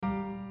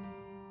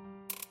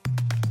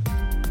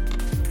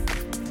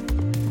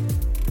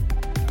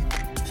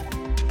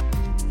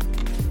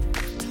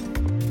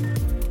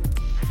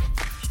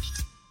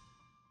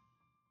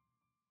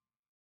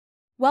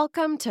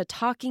Welcome to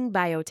Talking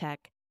Biotech,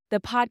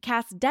 the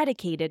podcast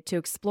dedicated to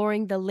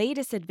exploring the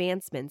latest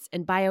advancements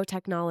in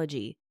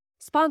biotechnology,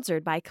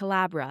 sponsored by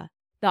Collabra,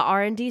 the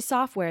R&D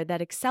software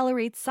that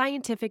accelerates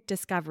scientific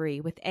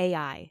discovery with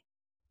AI.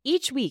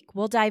 Each week,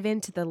 we'll dive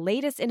into the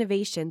latest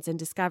innovations and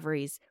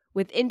discoveries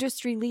with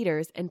industry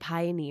leaders and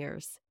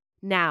pioneers.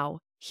 Now,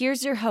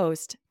 here's your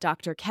host,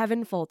 Dr.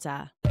 Kevin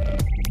Folta.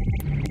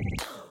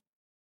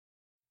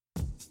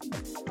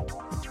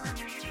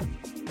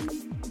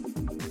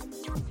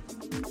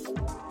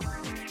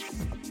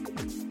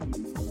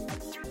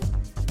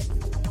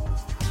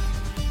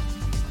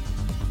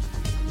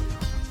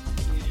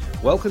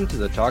 Welcome to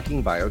the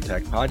Talking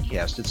Biotech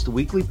podcast. It's the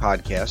weekly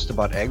podcast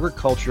about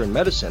agriculture and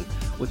medicine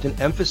with an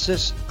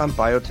emphasis on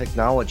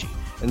biotechnology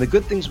and the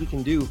good things we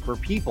can do for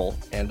people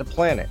and the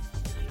planet.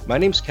 My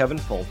name's Kevin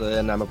Folta,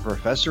 and I'm a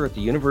professor at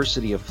the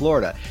University of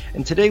Florida.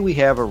 And today we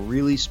have a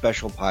really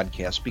special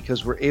podcast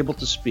because we're able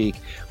to speak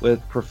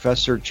with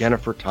Professor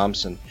Jennifer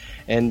Thompson.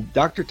 And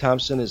Dr.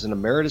 Thompson is an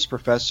emeritus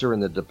professor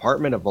in the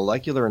Department of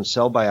Molecular and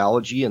Cell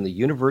Biology in the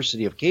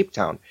University of Cape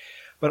Town,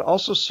 but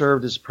also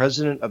served as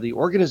president of the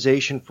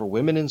Organization for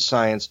Women in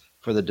Science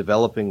for the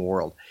Developing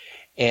World,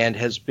 and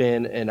has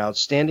been an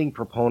outstanding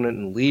proponent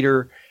and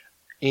leader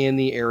in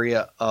the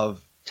area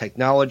of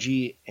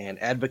technology and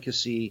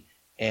advocacy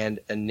and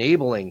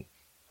enabling,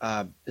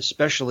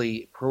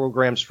 especially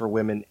programs for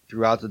women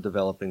throughout the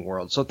developing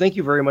world. So thank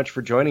you very much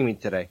for joining me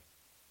today.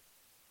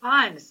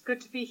 Fine. It's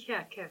good to be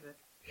here, Kevin.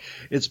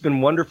 It's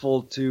been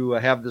wonderful to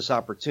have this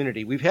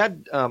opportunity. We've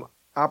had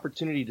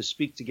opportunity to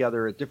speak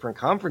together at different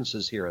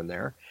conferences here and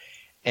there,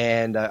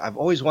 and I've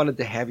always wanted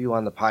to have you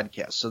on the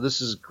podcast, so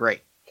this is great.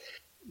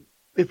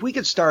 If we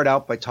could start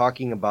out by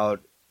talking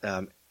about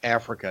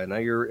Africa. Now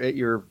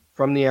you're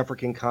from the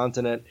African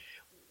continent.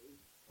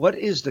 What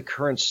is the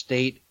current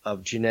state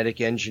of genetic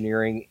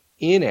engineering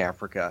in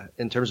Africa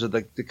in terms of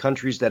the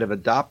countries that have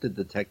adopted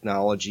the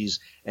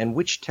technologies and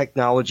which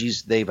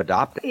technologies they've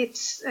adopted? It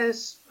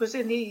was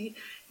in the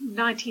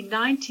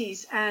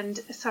 1990s, and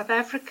South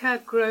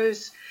Africa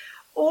grows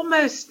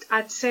almost,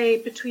 I'd say,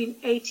 between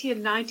 80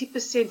 and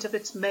 90% of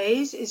its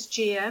maize is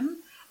GM,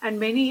 and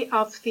many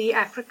of the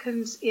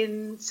Africans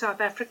in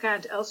South Africa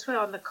and elsewhere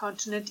on the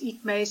continent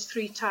eat maize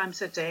 3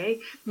 times a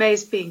day,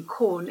 maize being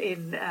corn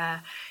in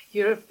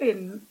Europe,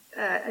 in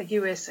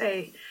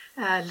USA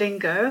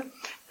lingo.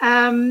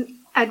 And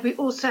we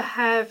also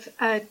have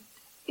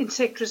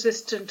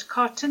insect-resistant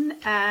cotton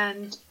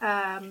and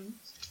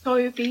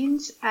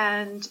soybeans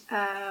and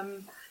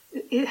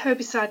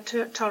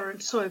herbicide-tolerant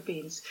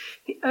soybeans.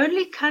 The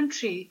only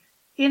country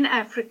in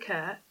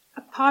Africa,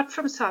 apart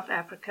from South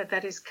Africa,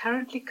 that is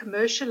currently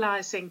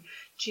commercializing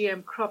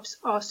GM crops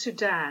are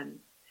Sudan.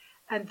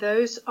 And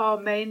those are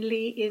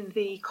mainly in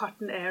the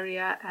cotton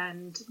area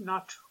and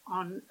not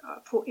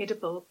for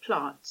edible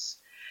plants.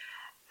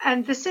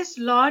 And this is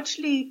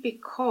largely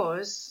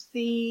because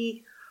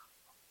the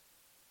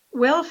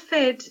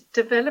well-fed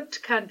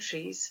developed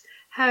countries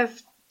have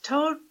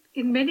told,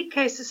 in many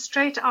cases,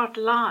 straight out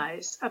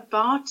lies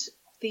about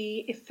the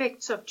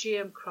effects of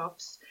GM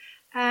crops.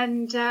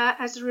 And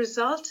as a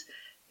result,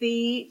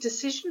 the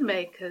decision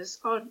makers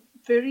are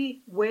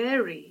very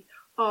wary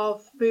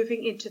of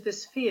moving into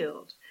this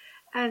field.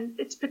 And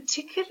it's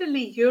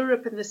particularly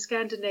Europe and the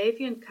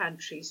Scandinavian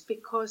countries,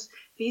 because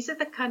these are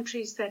the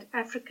countries that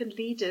African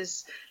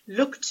leaders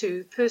look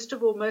to. First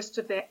of all, most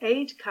of their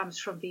aid comes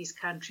from these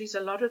countries.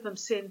 A lot of them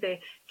send their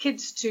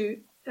kids to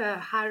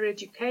higher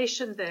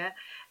education there.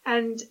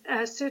 And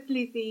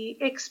certainly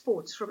the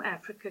exports from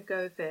Africa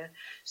go there.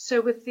 So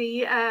with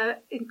the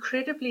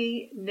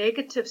incredibly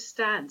negative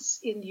stance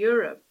in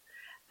Europe,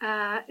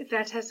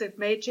 that has a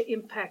major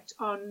impact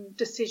on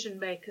decision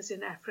makers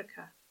in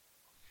Africa.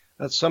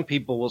 Some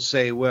people will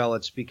say, well,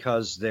 it's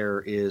because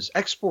there is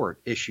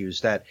export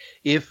issues, that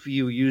if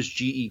you use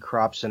GE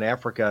crops in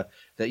Africa,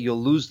 that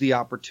you'll lose the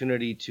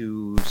opportunity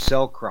to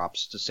sell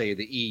crops to, say,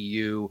 the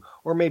EU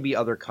or maybe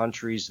other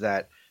countries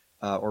that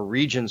or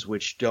regions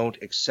which don't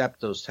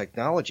accept those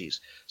technologies.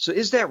 So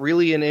is that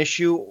really an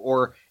issue,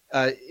 or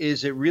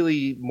is it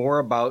really more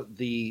about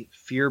the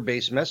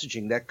fear-based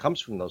messaging that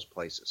comes from those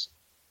places?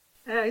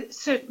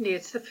 Certainly,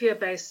 it's the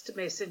fear-based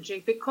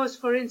messaging because,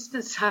 for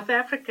instance, South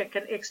Africa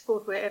can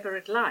export wherever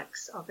it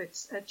likes of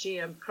its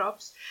GM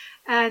crops.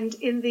 And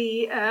in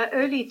the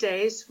early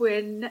days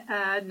when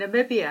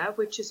Namibia,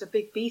 which is a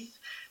big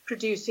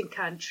beef-producing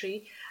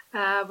country,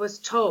 was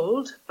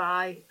told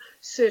by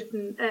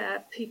certain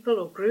people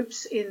or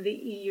groups in the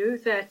EU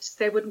that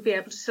they wouldn't be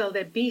able to sell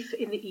their beef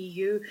in the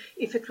EU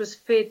if it was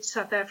fed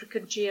South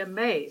African GM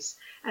maize.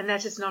 And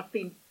that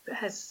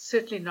has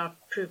certainly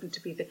not proven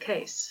to be the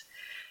case.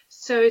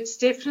 So it's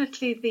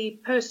definitely the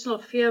personal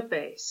fear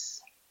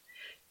base.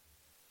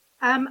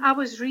 I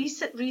was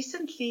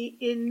recently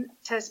in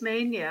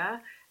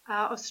Tasmania,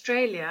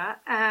 Australia,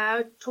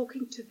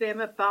 talking to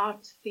them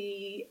about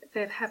they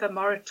have a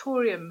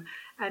moratorium,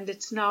 and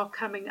it's now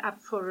coming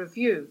up for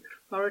review,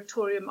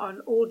 moratorium on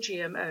all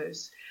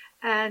GMOs.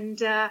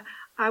 And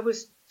I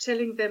was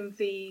telling them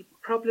the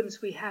problems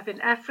we have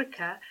in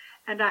Africa,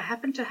 and I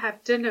happened to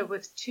have dinner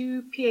with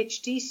two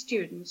PhD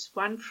students,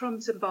 one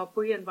from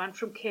Zimbabwe and one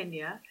from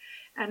Kenya,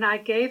 and I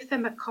gave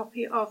them a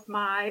copy of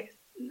my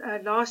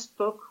last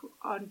book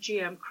on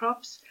GM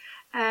crops,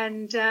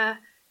 and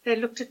they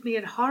looked at me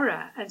in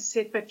horror and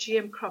said, "But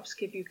GM crops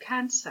give you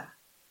cancer."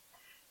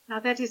 Now,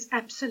 that is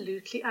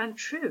absolutely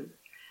untrue.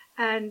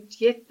 And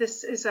yet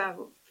this is a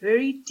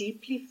very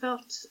deeply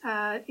felt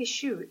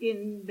issue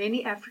in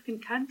many African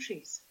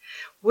countries.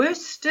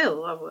 Worse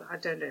still, I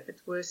don't know if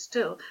it's worse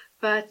still,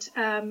 but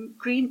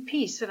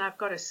Greenpeace, and I've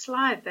got a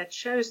slide that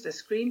shows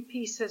this,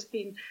 Greenpeace has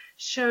been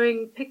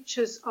showing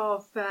pictures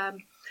of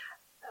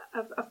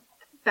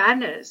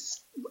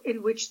banners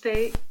in which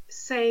they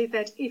say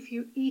that if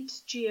you eat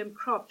GM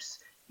crops,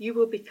 you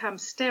will become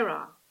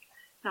sterile.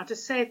 Now, to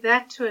say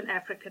that to an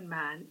African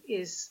man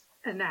is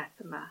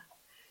anathema.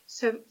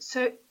 So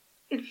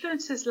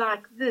influences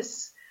like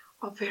this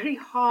are very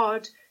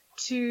hard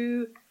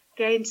to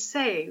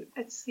gainsay.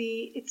 It's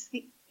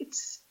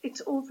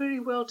all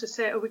very well to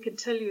say, "Oh, we can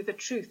tell you the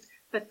truth,"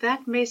 but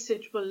that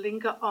message will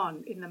linger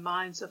on in the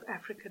minds of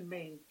African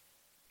men.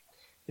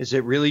 Is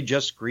it really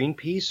just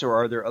Greenpeace, or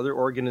are there other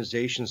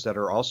organizations that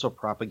are also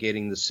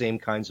propagating the same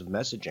kinds of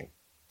messaging?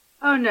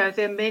 Oh, no,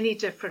 there are many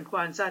different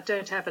ones. I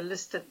don't have a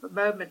list at the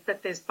moment,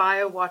 but there's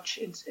BioWatch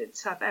in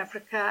South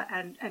Africa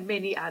and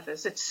many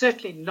others. It's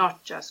certainly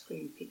not just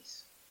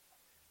Greenpeace.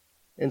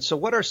 And so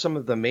what are some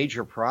of the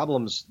major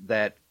problems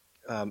that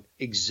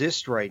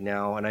exist right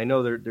now? And I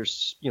know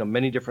there's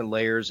many different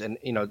layers, and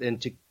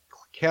to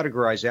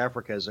categorize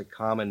Africa as a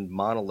common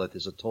monolith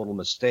is a total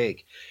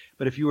mistake.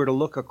 But if you were to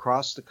look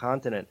across the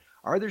continent,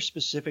 are there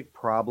specific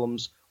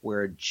problems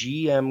where a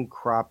GM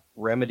crop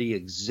remedy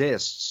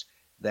exists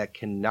that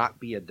cannot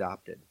be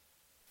adopted?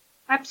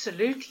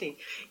 Absolutely.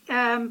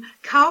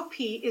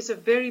 Cowpea is a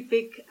very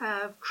big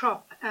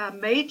crop, a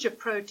major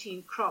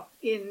protein crop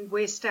in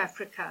West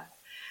Africa.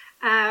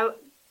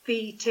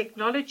 The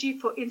technology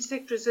for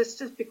insect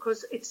resistance,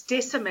 because it's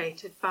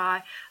decimated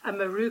by a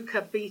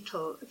Maruca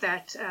beetle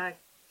that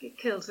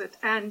kills it,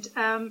 and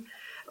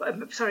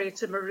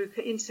it's a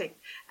Maruca insect,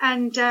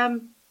 and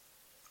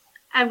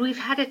we've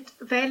had it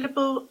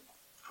available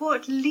for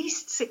at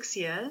least 6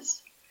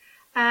 years.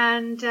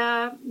 And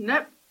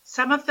no,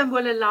 some of them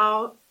will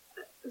allow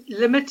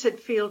limited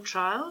field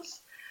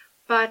trials,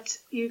 but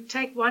you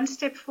take one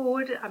step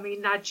forward. I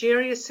mean,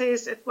 Nigeria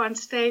said at one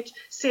stage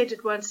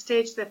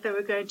that they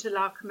were going to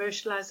allow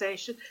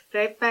commercialization.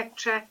 They've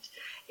backtracked.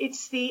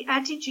 It's the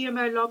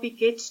anti-GMO lobby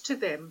gets to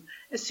them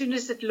as soon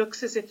as it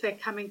looks as if they're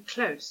coming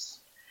close.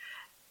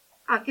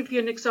 I'll give you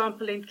an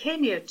example in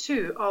Kenya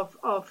too of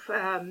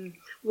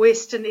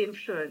Western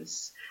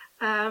influence.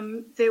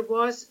 There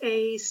was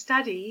a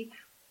study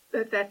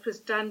that was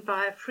done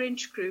by a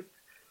French group,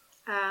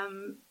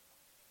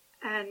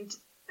 and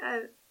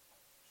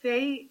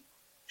they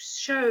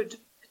showed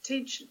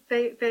potential.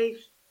 They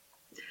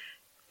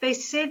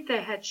said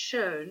they had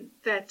shown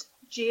that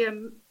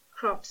GM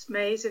crops,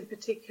 maize in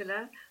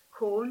particular,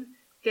 corn,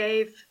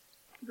 gave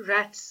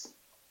rats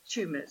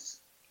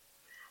tumors,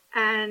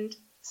 and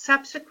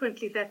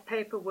subsequently that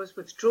paper was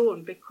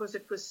withdrawn because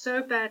it was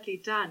so badly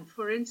done.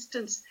 For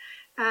instance,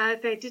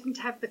 they didn't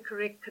have the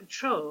correct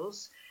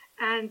controls,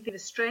 and the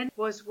strain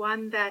was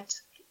one that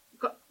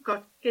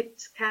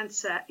gets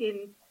cancer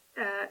in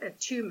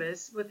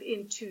tumors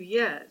within 2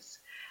 years.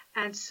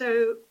 And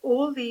so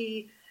all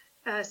the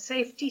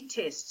safety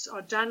tests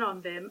are done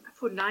on them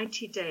for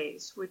 90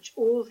 days, which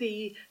all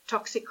the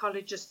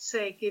toxicologists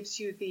say gives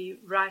you the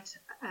right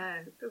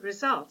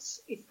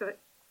results if the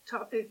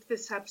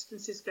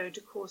substance is going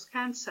to cause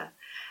cancer.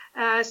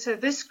 So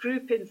this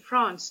group in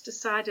France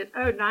decided,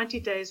 90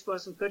 days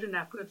wasn't good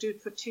enough, we'll do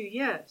it for 2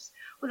 years.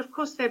 Well, of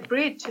course, they're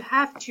bred to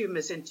have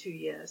tumors in 2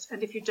 years.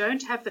 And if you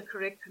don't have the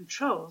correct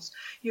controls,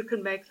 you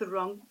can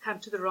come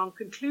to the wrong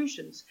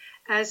conclusions,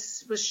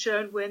 as was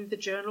shown when the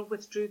journal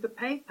withdrew the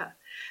paper.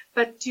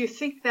 But do you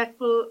think that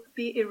will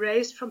be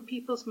erased from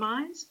people's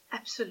minds?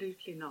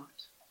 Absolutely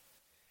not.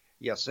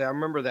 Yes, I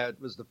remember that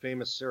was the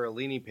famous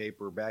Seralini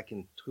paper back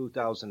in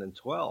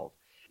 2012.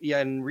 Yeah,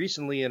 and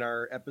recently in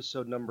our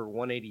episode number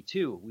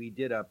 182, we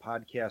did a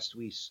podcast.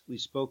 We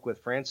spoke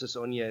with Francis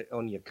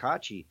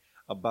Onyekachi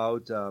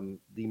about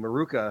the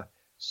Maruca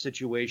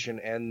situation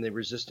and the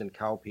resistant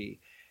cowpea.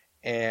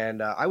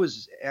 And I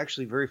was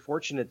actually very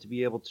fortunate to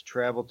be able to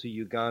travel to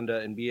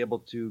Uganda and be able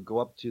to go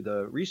up to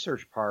the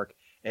research park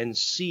and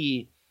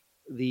see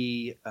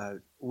the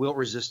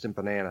wilt-resistant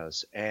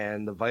bananas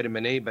and the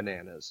vitamin A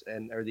bananas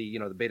or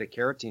the beta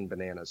carotene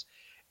bananas,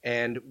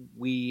 and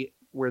we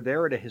were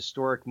there at a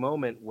historic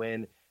moment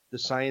when the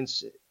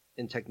science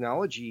and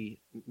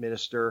technology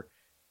minister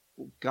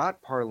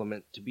got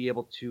Parliament to be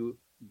able to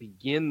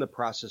begin the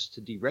process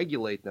to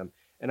deregulate them,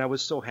 and I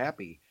was so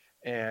happy.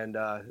 And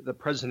the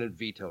president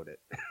vetoed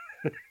it.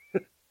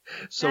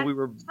 So That's we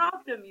were the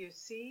problem, you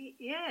see.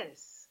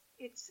 Yes,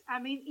 it's. I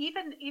mean,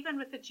 even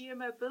with the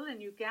GMO bill in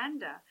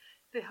Uganda,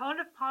 the whole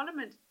of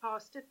Parliament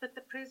passed it, but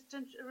the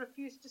president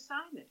refused to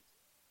sign it.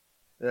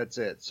 That's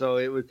it. So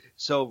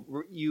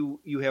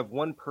you have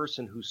one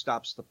person who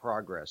stops the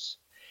progress,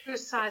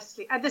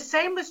 Precisely. And the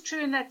same was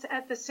true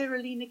at the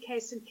Seralina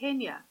case in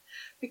Kenya,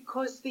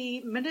 because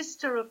the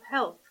Minister of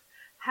Health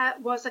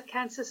was a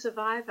cancer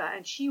survivor,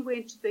 and she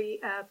went to the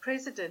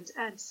president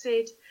and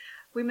said,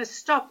 we must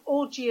stop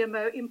all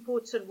GMO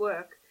imports and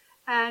work.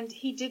 And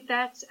he did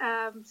that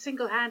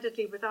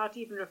single-handedly without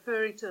even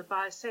referring to the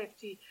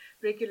biosafety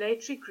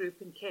regulatory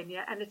group in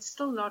Kenya, and it's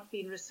still not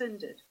been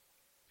rescinded.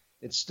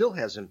 It still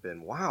hasn't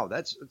been. Wow,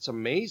 it's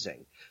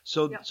amazing.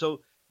 So, Yeah.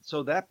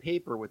 So that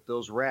paper with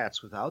those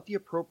rats, without the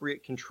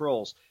appropriate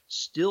controls,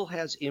 still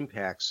has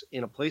impacts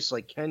in a place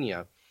like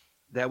Kenya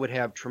that would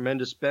have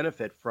tremendous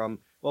benefit from.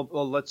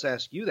 Well, let's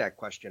ask you that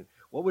question.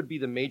 What would be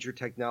the major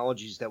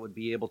technologies that would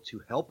be able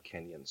to help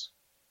Kenyans?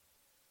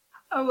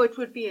 Oh, it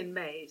would be in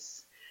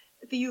maize.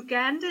 The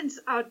Ugandans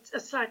are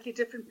slightly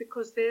different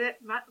because their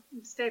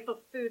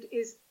staple food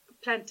is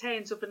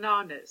plantains or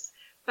bananas,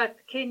 but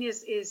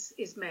Kenya's is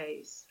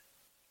maize.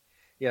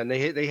 Yeah, and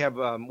they have.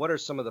 What are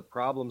some of the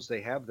problems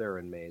they have there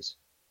in maize?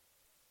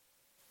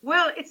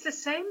 Well, it's the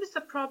same as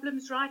the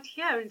problems right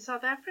here in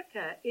South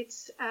Africa.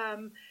 It's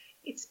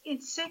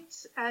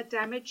insect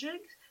damaging,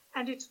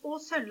 and it's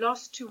also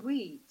loss to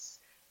weeds.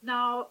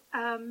 Now,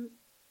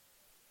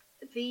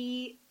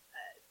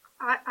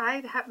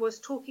 I was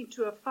talking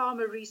to a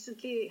farmer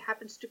recently, it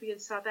happens to be in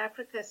South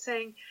Africa,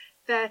 saying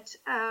that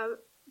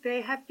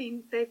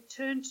they've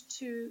turned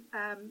to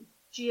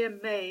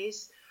GM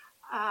maize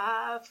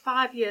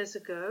 5 years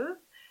ago.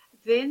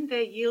 Then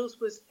their yields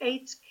was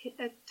 8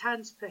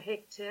 tons per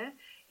hectare.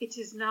 It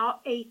is now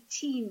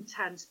 18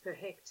 tons per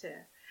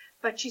hectare.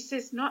 But she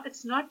says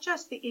it's not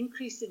just the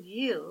increase in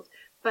yield,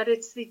 but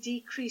it's the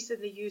decrease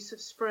in the use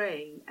of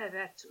spraying, and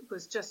that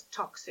was just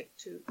toxic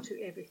to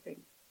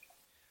everything.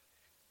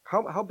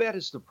 How bad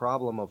is the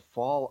problem of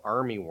fall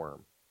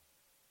armyworm?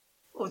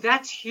 Oh,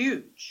 that's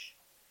huge.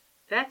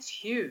 That's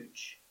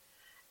huge.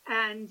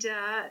 And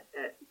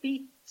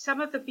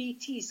some of the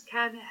BTs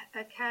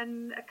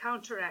can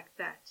counteract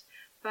that,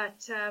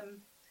 but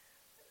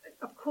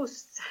of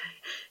course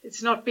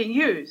it's not being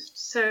used.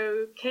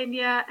 So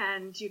Kenya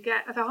and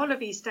Uganda, the whole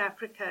of East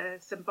Africa,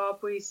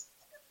 Zimbabwe,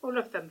 all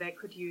of them, they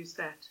could use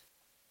that.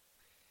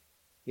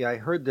 Yeah, I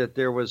heard that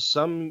there was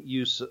some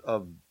use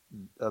of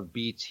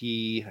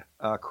BT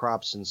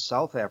crops in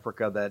South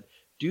Africa that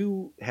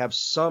do have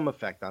some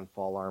effect on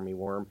fall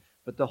armyworm,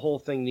 but the whole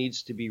thing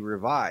needs to be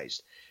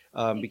revised.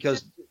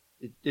 Because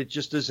it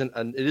just isn't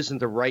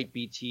the right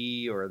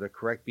BT or the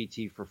correct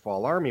BT for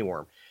fall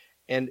armyworm.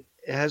 And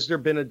has there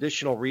been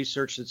additional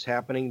research that's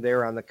happening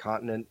there on the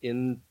continent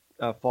in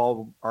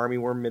fall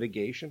armyworm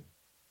mitigation?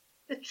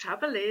 The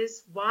trouble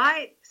is,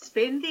 why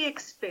spend the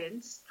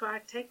expense,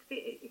 take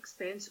the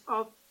expense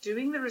of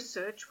doing the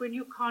research when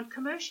you can't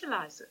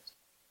commercialize it?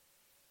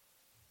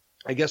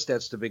 I guess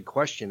that's the big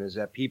question, is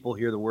that people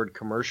hear the word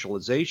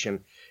commercialization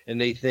and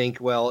they think,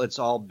 well, it's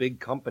all big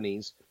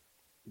companies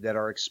that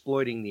are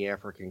exploiting the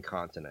African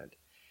continent.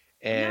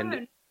 And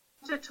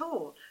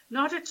no,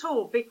 not at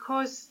all,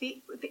 because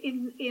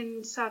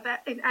in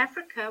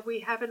Africa we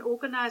have an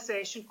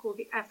organization called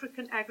the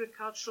African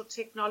Agricultural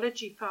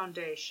Technology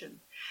Foundation,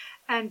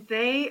 and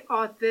they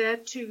are there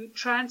to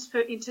transfer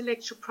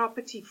intellectual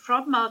property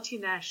from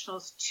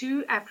multinationals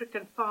to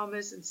African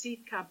farmers and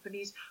seed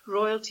companies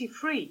royalty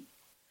free.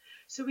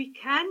 So we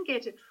can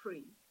get it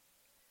free,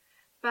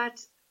 but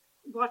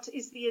what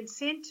is the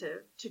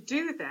incentive to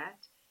do that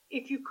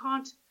if you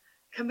can't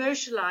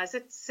commercialize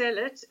it, sell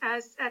it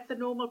at the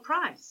normal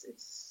price?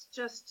 It's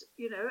just,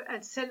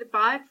 and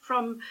buy it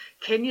from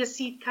Kenya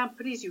seed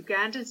companies,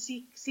 Ugandan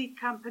seed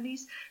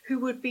companies, who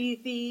would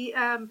be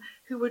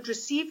who would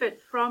receive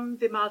it from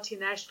the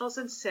multinationals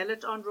and sell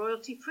it on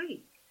royalty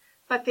free.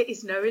 But there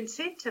is no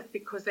incentive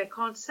because they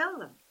can't sell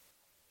them.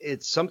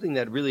 It's something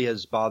that really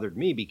has bothered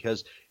me,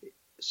 because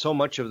so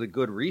much of the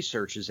good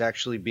research is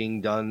actually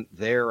being done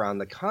there on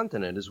the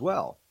continent as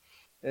well.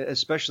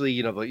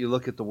 Especially, but you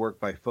look at the work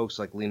by folks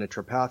like Lena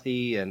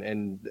Tripathi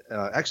and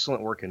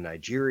excellent work in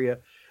Nigeria,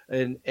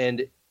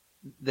 and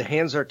the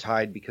hands are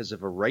tied because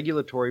of a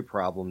regulatory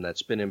problem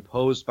that's been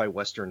imposed by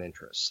Western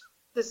interests.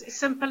 It's as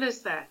simple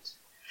as that.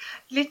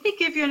 Let me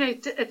give you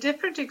a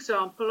different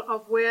example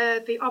of where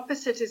the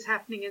opposite is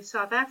happening in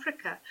South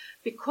Africa.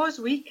 Because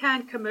we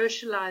can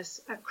commercialize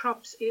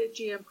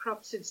GM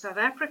crops in South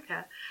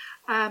Africa,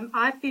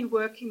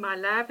 my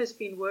lab has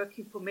been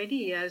working for many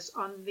years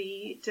on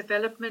the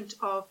development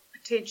of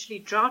potentially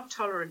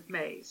drought-tolerant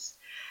maize.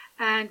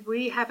 And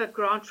we have a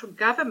grant from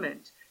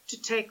government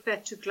to take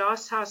that to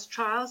glasshouse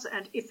trials,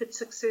 and if it's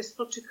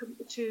successful,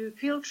 to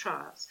field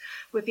trials,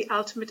 with the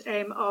ultimate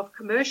aim of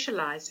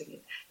commercializing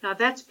it. Now,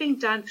 that's being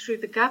done through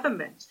the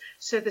government.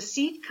 So the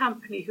seed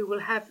company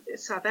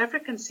South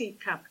African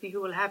seed company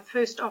who will have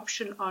first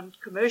option on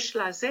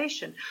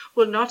commercialization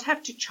will not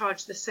have to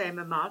charge the same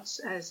amounts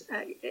as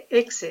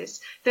excess.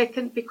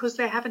 Because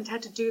they haven't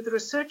had to do the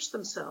research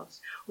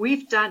themselves.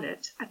 We've done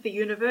it at the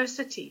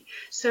university.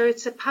 So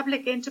it's a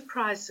public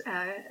enterprise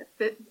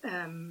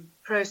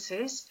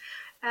process.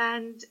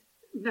 And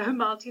no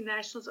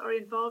multinationals are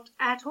involved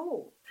at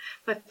all.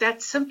 But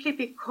that's simply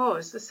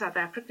because the South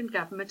African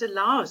government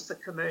allows the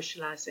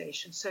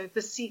commercialization. So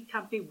the seed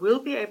company will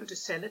be able to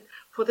sell it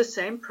for the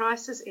same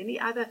price as any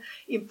other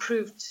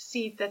improved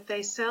seed that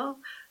they sell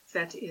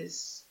that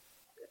is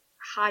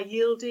high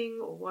yielding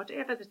or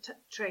whatever the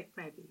trait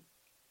may be.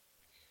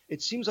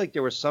 It seems like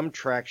there was some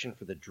traction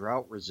for the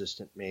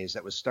drought-resistant maize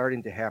that was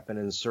starting to happen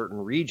in certain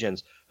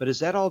regions, but is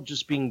that all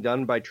just being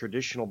done by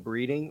traditional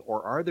breeding,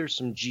 or are there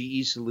some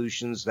GE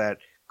solutions that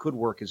could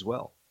work as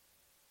well?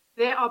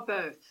 There are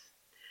both.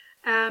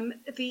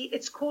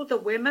 It's called the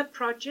WEMA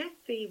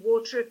project, the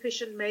Water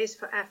Efficient Maize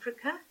for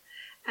Africa,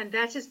 and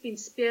that has been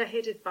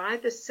spearheaded by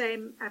the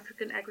same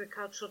African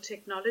Agricultural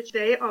Technology.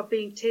 They are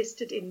being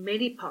tested in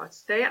many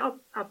parts. They are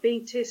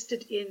being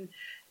tested in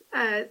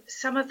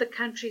some of the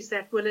countries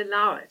that will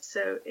allow it.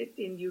 So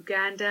in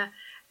Uganda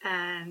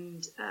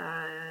and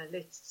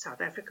South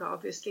Africa,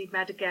 obviously,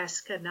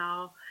 Madagascar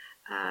now,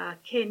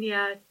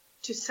 Kenya,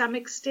 to some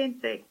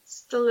extent, they're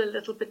still a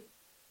little bit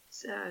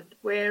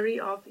wary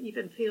of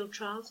even field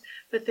trials,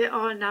 but there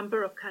are a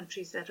number of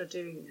countries that are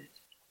doing it.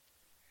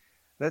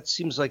 That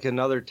seems like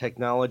another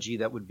technology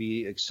that would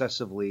be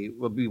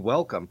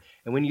welcome.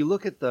 And when you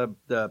look at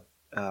the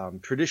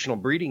traditional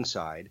breeding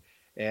side,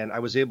 and I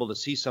was able to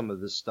see some of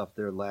this stuff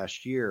there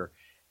last year,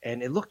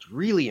 and it looked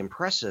really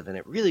impressive, and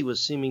it really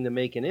was seeming to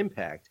make an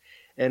impact.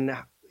 And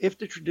if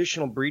the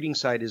traditional breeding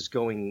side is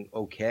going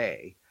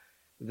okay,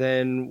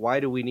 then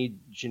why do we need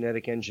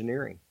genetic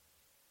engineering?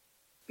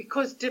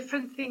 Because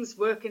different things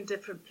work in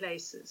different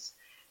places,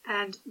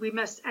 and we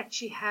must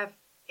actually have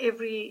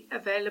every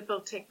available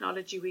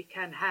technology we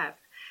can have,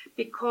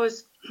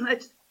 because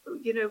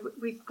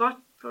we've got,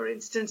 for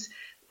instance,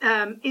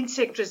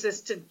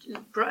 insect-resistant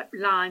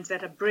lines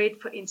that are bred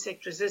for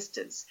insect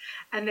resistance,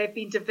 and they've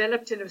been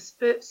developed in a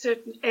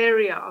certain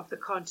area of the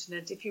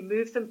continent. If you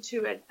move them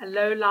to a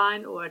low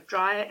line or a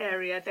drier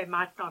area, they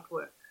might not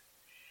work.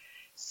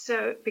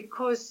 So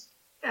because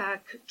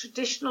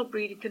traditional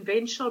breeding,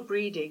 conventional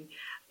breeding,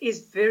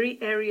 is very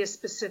area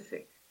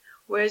specific.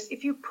 Whereas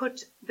if you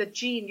put the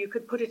gene, you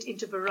could put it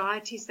into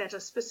varieties that are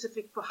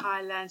specific for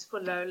highlands, for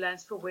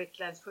lowlands, for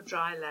wetlands, for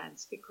dry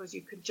lands, because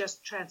you can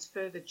just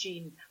transfer the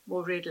gene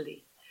more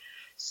readily.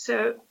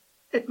 So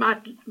it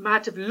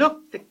might have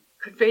looked, the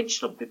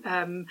conventional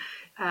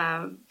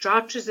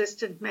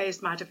drought-resistant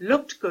maize might have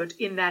looked good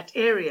in that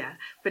area,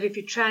 but if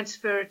you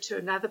transfer it to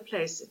another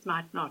place, it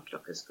might not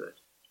look as good.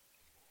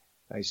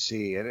 I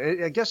see.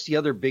 And I guess the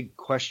other big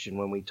question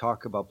when we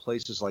talk about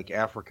places like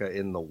Africa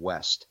in the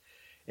West,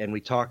 and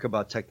we talk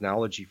about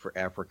technology for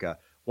Africa,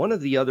 one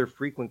of the other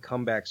frequent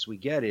comebacks we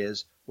get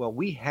is, well,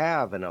 we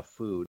have enough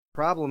food. The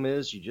problem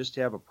is you just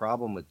have a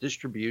problem with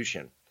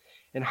distribution.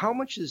 And how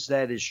much is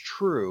that is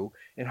true,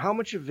 and how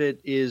much of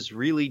it is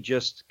really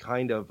just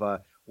kind of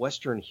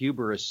Western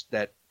hubris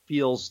that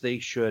feels they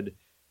should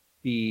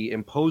be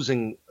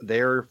imposing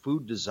their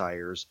food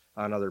desires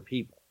on other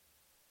people?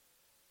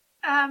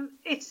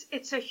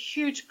 It's a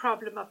huge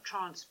problem of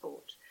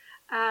transport.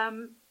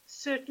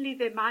 Certainly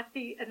there might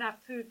be enough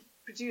food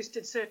produced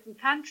in certain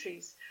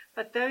countries,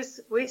 but those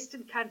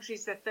Western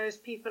countries that those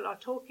people are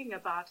talking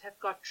about have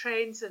got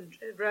trains and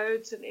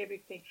roads and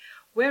everything.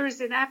 Whereas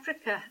in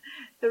Africa,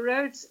 the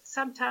roads,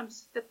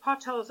 sometimes the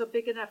potholes are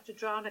big enough to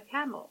drown a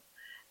camel.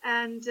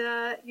 And,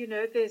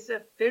 there's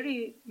a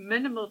very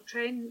minimal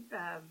train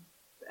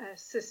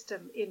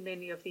system in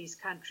many of these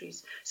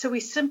countries. So we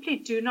simply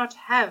do not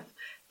have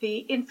the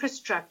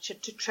infrastructure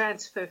to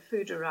transfer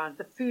food around.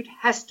 The food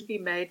has to be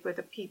made where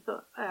the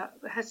people,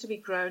 has to be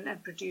grown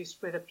and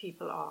produced where the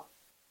people are.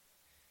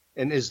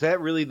 And is that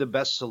really the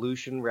best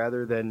solution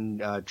rather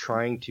than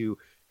trying to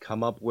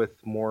come up with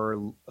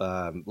more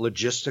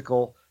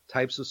logistical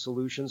types of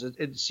solutions?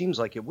 It seems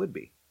like it would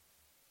be.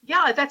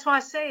 Yeah, that's why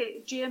I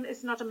say GM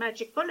is not a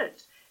magic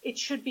bullet. It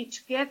should be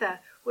together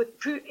with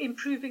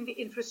improving the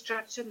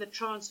infrastructure and the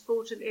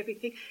transport and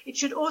everything. It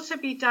should also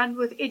be done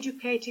with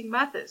educating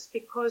mothers,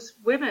 because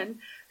women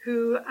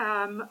who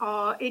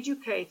are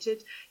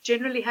educated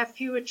generally have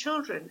fewer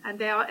children and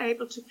they are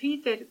able to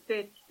feed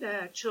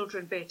their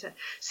children better.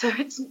 So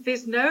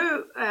there's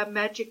no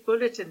magic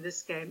bullet in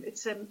this game.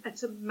 It's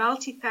a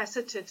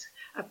multifaceted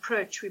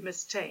approach we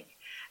must take.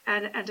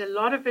 And a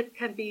lot of it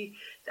can be,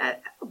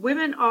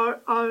 women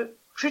are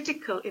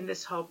critical in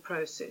this whole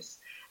process.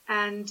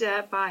 And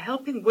by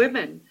helping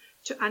women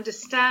to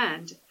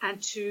understand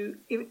and to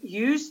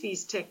use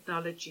these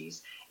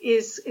technologies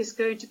is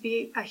going to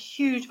be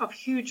of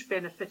huge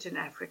benefit in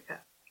Africa.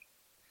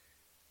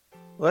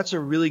 Well, that's a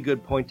really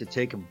good point to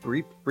take a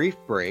brief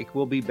break.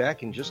 We'll be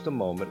back in just a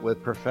moment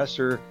with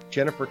Professor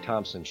Jennifer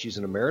Thompson. She's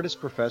an emeritus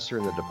professor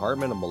in the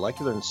Department of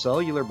Molecular and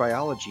Cellular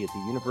Biology at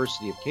the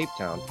University of Cape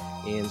Town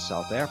in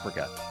South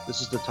Africa.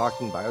 This is the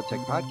Talking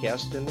Biotech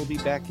podcast, and we'll be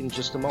back in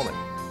just a moment.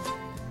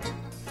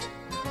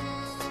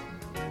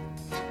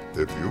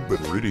 If you've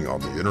been reading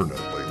on the internet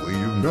lately,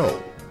 you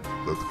know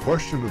that the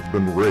question has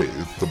been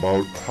raised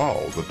about how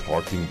the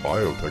Talking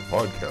Biotech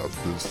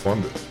podcast is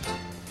funded.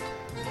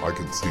 I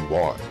can see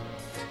why.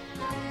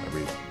 I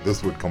mean,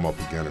 this would come up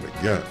again and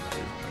again.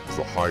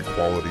 makes a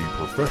high-quality,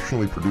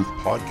 professionally produced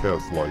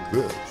podcast like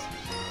this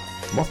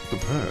must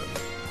depend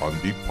on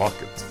deep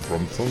pockets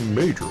from some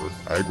major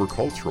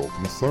agricultural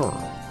concern.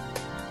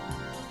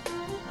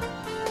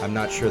 I'm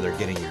not sure they're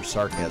getting your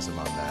sarcasm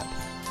on that.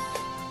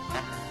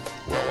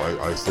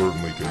 Well, I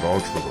certainly can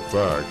vouch for the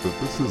fact that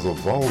this is a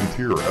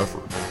volunteer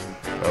effort.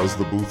 As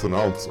the booth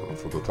announcer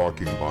for the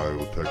Talking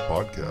Biotech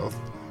podcast,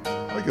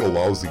 I get a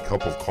lousy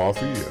cup of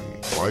coffee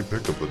and my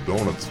pick of the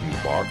donuts from the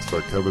box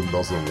that Kevin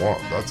doesn't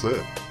want. That's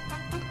it.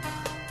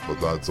 But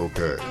that's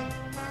okay.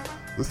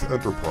 This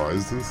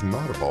enterprise is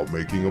not about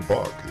making a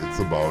buck. It's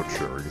about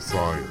sharing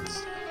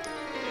science.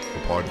 The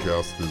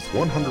podcast is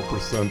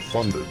 100%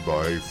 funded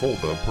by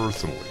Fulda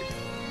personally,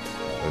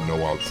 and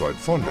no outside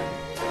funding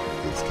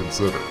is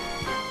considered.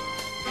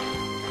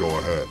 Go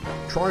ahead,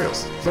 try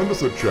us. Send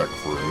us a check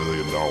for $1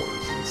 million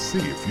and see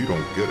if you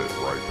don't get it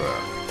right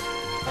back.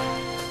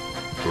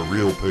 The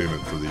real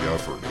payment for the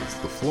effort is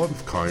the flood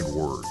of kind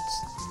words,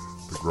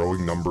 the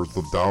growing numbers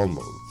of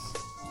downloads,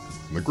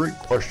 and the great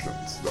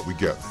questions that we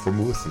get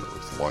from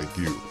listeners like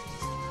you.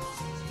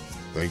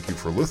 Thank you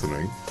for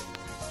listening,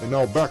 and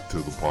now back to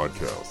the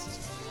podcast.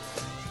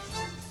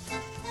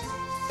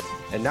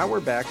 And now we're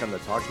back on the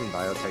Talking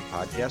Biotech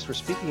podcast. We're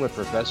speaking with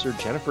Professor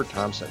Jennifer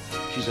Thompson.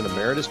 She's an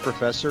emeritus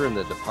professor in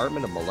the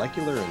Department of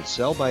Molecular and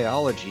Cell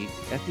Biology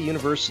at the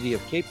University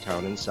of Cape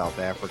Town in South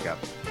Africa.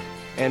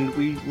 And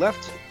we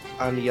left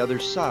on the other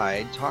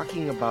side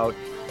talking about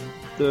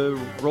the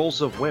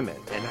roles of women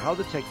and how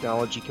the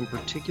technology can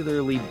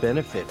particularly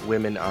benefit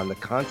women on the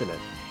continent.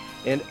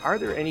 And are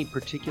there any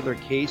particular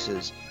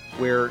cases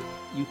where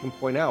you can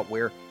point out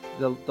where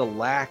the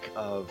lack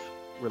of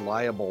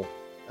reliable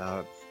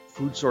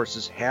food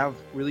sources have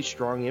really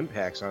strong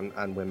impacts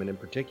on women in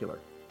particular?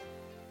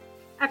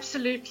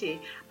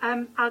 Absolutely.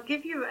 I'll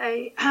give you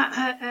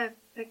an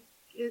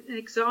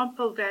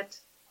example that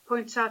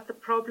points out the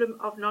problem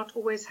of not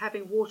always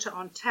having water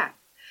on tap.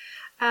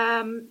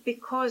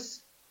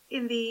 Because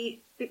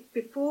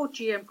before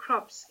GM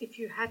crops, if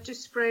you had to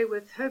spray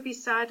with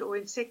herbicide or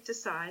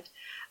insecticide,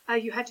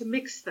 you had to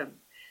mix them.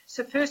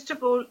 So first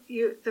of all,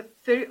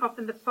 very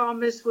often the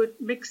farmers would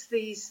mix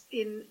these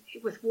in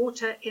with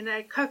water in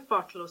a Coke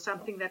bottle or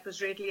something that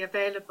was readily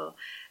available.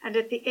 And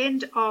at the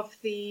end of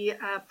the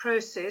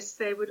process,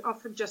 they would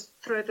often just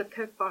throw the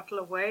Coke bottle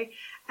away.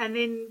 And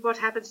then what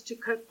happens to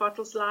Coke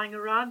bottles lying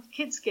around?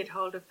 Kids get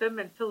hold of them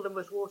and fill them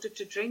with water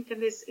to drink,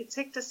 and there's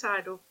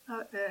insecticide or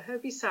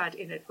herbicide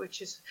in it,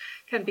 which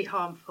can be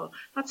harmful.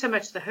 Not so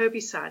much the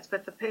herbicides,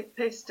 but the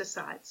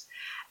pesticides.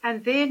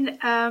 And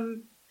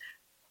then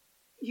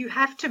you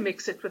have to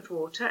mix it with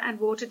water, and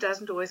water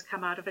doesn't always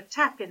come out of a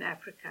tap in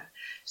Africa.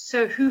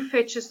 So who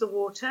fetches the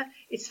water?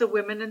 It's the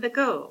women and the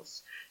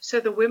girls.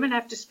 So the women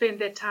have to spend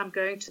their time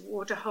going to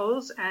water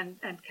holes and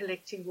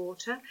collecting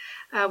water,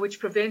 which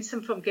prevents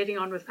them from getting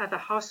on with other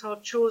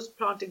household chores,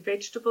 planting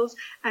vegetables,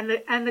 and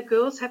the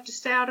girls have to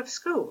stay out of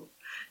school.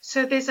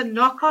 So there's a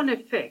knock-on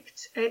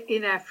effect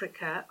in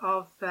Africa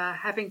of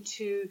having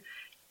to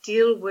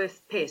deal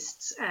with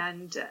pests.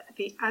 And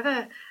the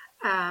other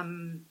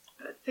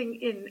thing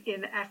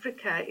in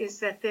Africa is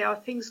that there are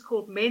things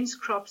called men's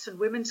crops and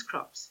women's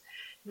crops.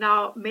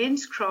 Now,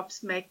 men's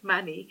crops make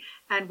money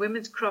and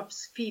women's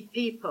crops feed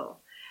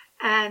people.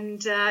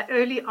 And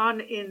early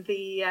on in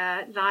the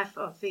life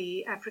of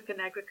the African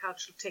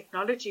Agricultural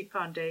Technology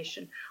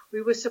Foundation,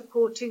 we were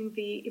supporting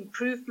the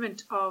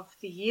improvement of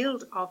the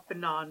yield of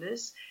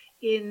bananas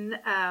in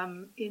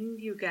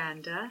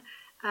Uganda,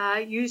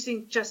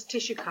 using just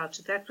tissue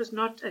culture. That was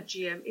not a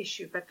GM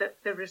issue, but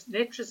the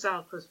net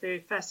result was very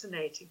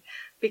fascinating,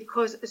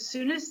 because as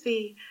soon as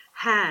the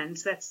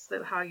hands, that's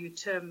how you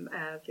term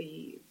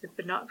the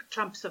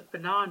clumps of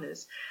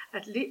bananas,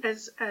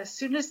 as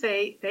soon as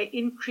they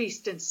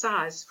increased in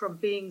size from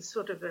being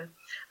sort of a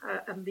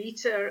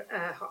meter,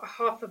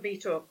 half a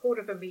meter or a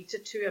quarter of a meter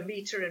to a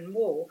meter and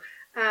more,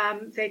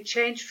 they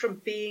changed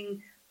from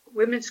being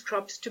women's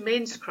crops to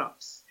men's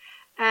crops.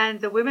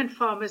 And the women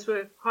farmers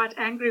were quite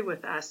angry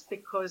with us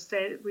because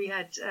we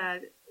had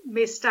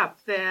messed up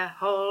their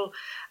whole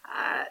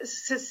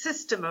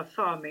system of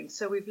farming.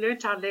 So we've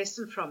learnt our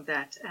lesson from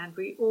that, and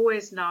we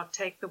always now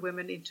take the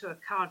women into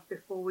account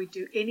before we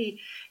do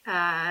any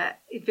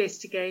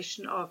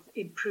investigation of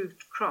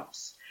improved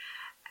crops.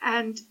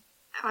 And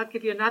I'll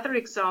give you another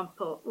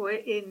example where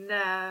in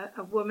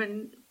a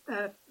woman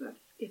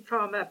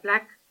farmer, a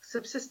black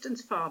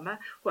subsistence farmer.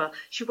 Well,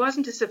 she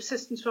wasn't a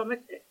subsistence farmer.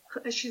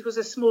 She was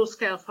a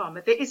small-scale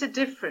farmer. There is a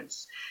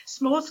difference.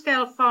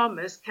 Small-scale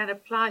farmers can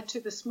apply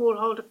to the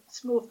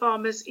small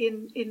farmers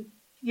in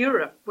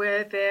Europe,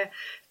 where their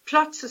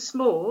plots are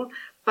small,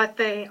 but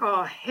they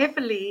are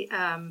heavily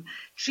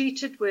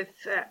treated with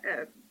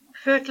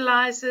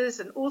fertilizers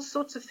and all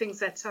sorts of things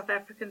that South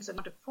Africans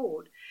cannot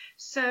afford.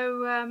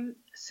 So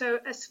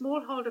a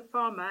smallholder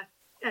farmer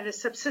and a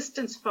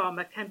subsistence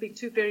farmer can be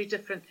two very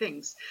different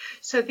things.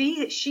 So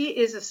she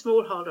is a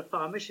smallholder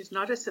farmer. She's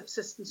not a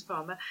subsistence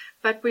farmer.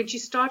 But when she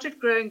started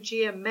growing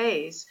GM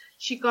maize,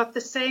 she got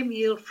the same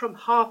yield from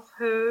half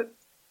her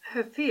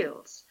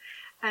fields.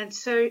 And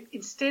so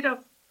instead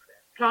of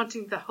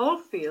planting the whole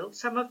field.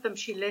 Some of them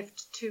she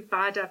left to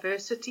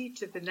biodiversity,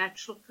 to the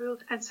natural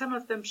field, and some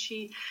of them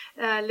she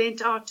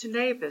lent out to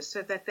neighbors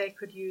so that they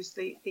could use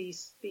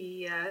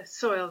the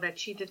soil that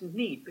she didn't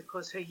need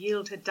because her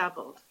yield had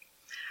doubled.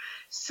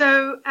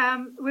 So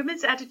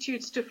women's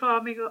attitudes to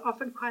farming are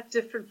often quite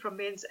different from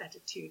men's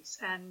attitudes,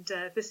 and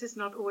this is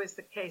not always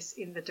the case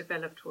in the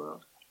developed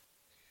world.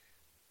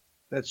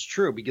 That's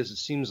true, because it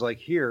seems like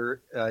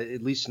here,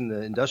 at least in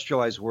the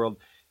industrialized world,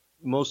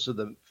 most of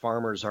the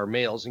farmers are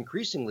males,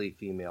 increasingly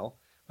female.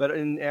 But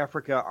in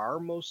Africa, are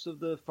most of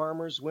the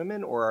farmers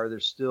women, or are there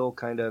still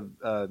kind of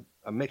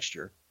a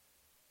mixture?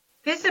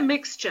 There's a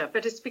mixture,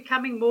 but it's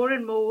becoming more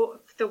and more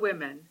the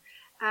women,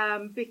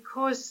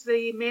 because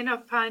the men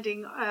are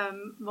finding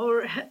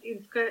more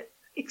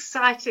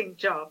exciting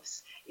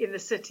jobs in the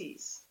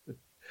cities.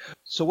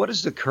 So what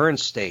is the current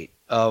state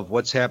of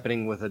what's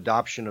happening with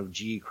adoption of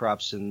GE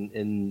crops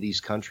in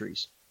these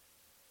countries?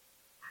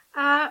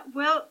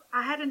 Well,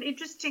 I had an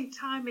interesting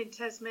time in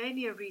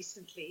Tasmania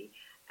recently,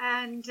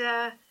 and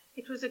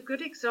it was a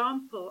good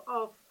example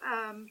of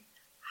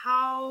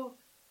how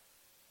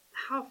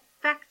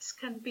facts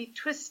can be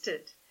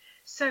twisted.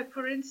 So,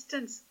 for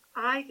instance,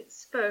 I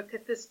spoke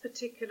at this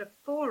particular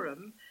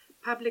forum,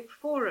 public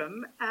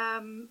forum,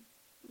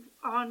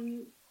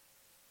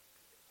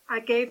 I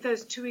gave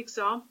those two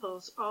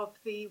examples of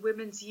the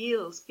women's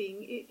yields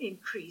being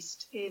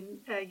increased in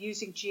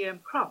using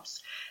GM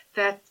crops.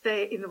 That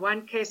they, in the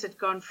one case, had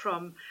gone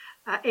from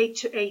 8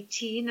 to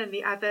 18, and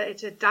the other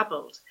it had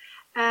doubled.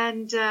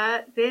 And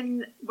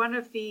then one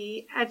of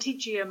the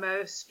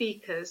anti-GMO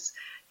speakers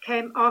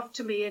came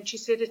after me, and she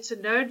said it's a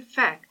known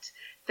fact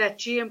that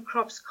GM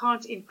crops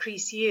can't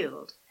increase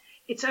yield.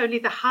 It's only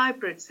the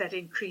hybrids that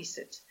increase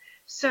it.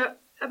 So,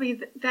 I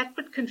mean, that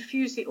would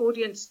confuse the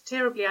audience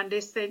terribly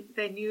unless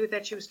they knew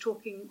that she was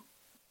talking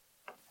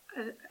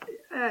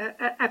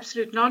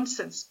absolute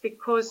nonsense,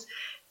 because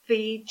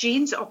the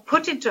genes are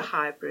put into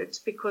hybrids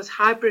because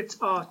hybrids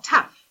are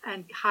tough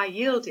and high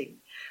yielding.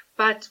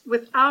 But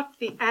without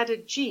the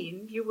added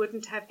gene, you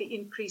wouldn't have the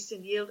increase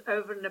in yield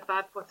over and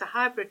above what the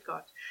hybrid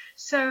got.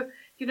 So,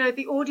 you know,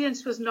 the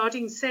audience was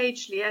nodding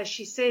sagely as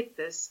she said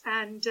this.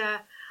 And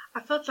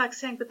I felt like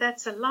saying, but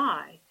that's a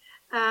lie.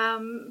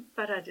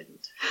 But I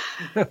didn't.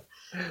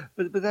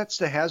 But that's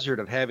the hazard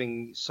of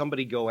having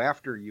somebody go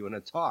after you in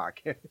a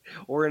talk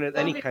or in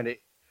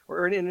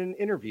in an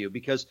interview,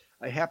 because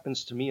it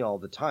happens to me all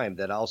the time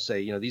that I'll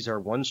say, you know, these are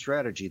one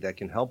strategy that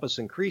can help us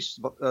increase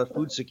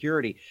food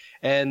security.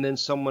 And then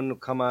someone will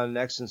come on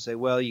next and say,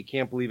 well, you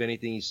can't believe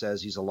anything he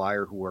says. He's a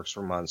liar who works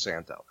for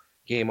Monsanto.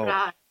 Game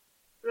over.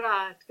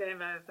 Right.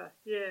 Game over.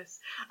 Yes.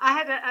 I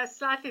had a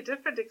slightly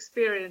different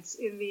experience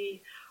in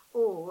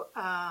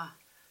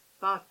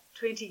about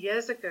 20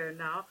 years ago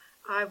now.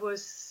 I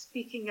was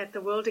speaking at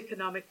the World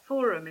Economic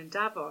Forum in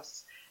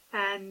Davos,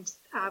 and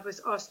I was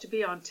asked to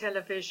be on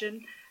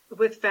television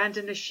with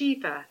Vandana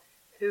Shiva,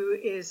 who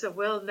is a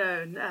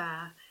well-known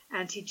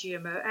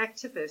anti-GMO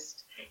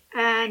activist.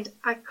 And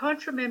I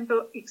can't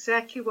remember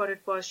exactly what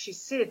it was she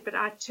said, but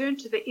I turned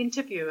to the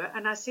interviewer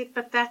and I said,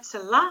 but that's a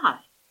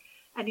lie.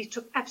 And he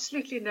took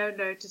absolutely no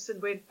notice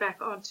and went back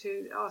on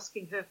to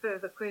asking her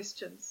further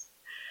questions.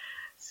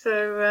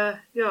 So,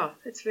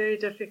 it's very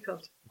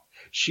difficult.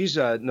 She's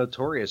a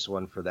notorious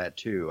one for that,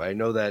 too. I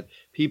know that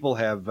people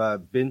have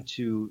been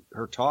to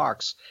her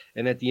talks,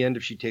 and at the end,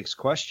 if she takes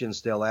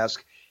questions, they'll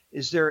ask,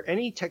 is there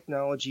any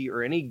technology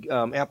or any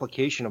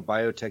application of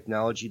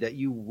biotechnology that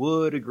you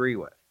would agree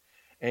with?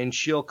 And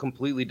she'll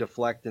completely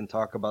deflect and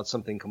talk about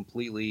something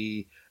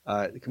completely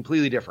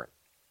different.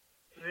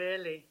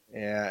 Really?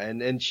 Yeah,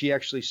 and she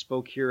actually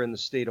spoke here in the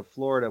state of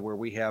Florida, where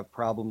we have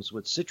problems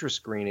with citrus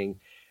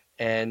greening.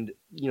 And,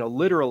 you know,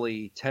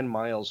 literally 10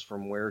 miles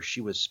from where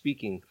she was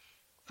speaking,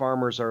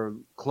 farmers are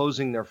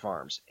closing their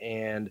farms,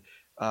 and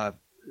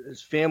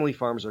family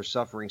farms are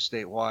suffering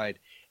statewide.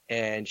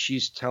 And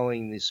she's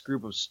telling this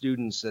group of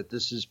students that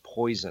this is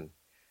poison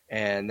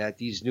and that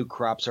these new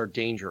crops are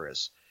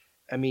dangerous.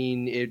 I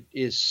mean, it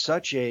is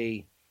such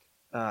a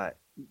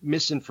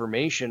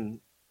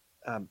misinformation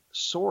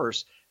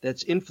source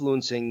that's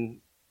influencing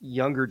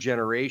younger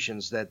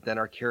generations that then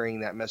are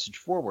carrying that message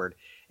forward.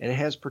 And it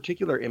has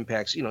particular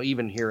impacts, you know,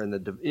 even here in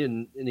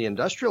the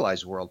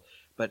industrialized world,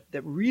 but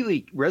that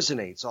really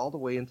resonates all the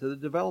way into the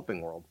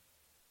developing world.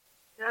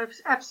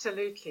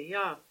 Absolutely,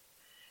 yeah.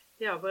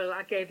 Yeah, well,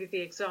 I gave you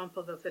the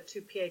example of the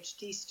 2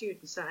 PhD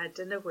students I had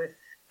dinner with,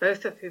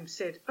 both of whom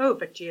said, oh,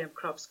 but GM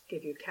crops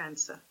give you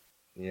cancer.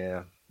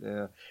 Yeah.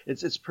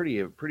 It's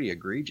pretty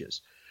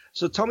egregious.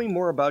 So tell me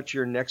more about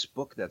your next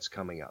book that's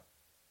coming up.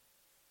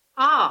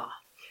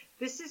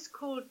 This is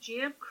called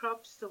GM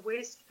Crops, the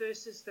West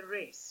versus the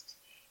Rest,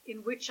 in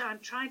which I'm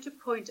trying to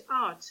point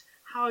out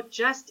how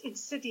just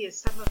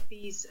insidious some of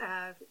these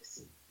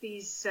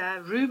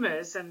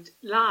rumors and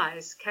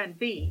lies can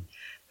be.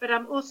 But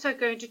I'm also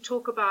going to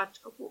talk about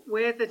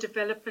where the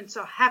developments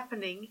are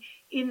happening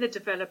in the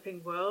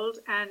developing world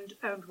and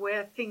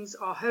where things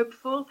are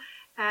hopeful.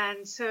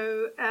 And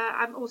so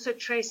I'm also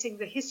tracing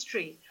the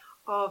history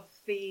of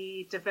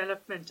the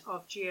development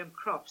of GM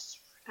crops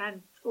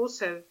and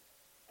also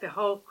the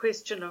whole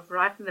question of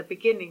right in the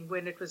beginning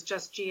when it was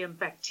just GM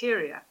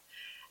bacteria.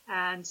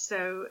 And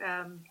so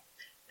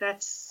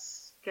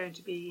that's going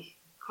to be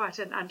quite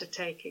an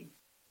undertaking.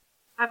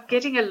 I'm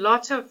getting a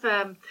lot of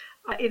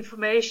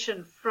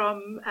information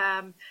from,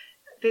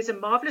 there's a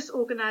marvelous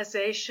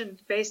organization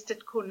based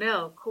at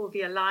Cornell called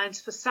the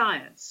Alliance for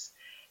Science.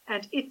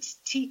 And it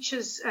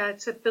teaches,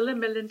 it's a Bill and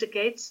Melinda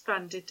Gates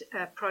funded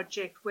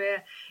project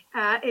where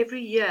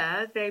every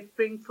year they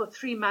bring for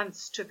 3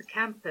 months to the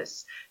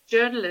campus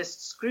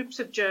journalists, groups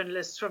of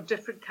journalists from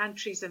different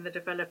countries in the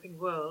developing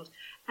world,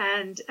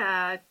 and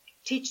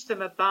teach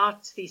them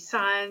about the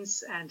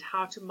science and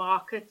how to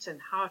market and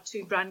how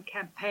to run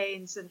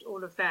campaigns and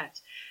all of that.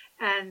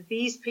 And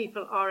these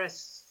people are a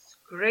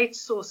great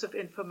source of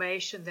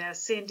information. They're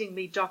sending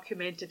me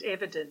documented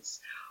evidence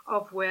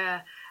of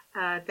where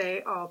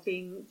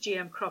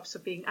GM crops are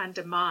being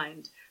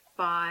undermined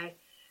by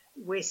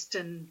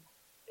Western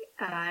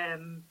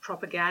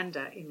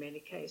propaganda in many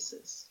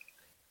cases.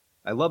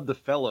 I love the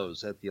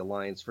fellows at the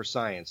Alliance for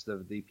Science,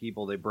 the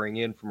people they bring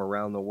in from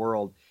around the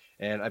world.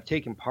 And I've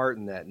taken part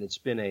in that, and it's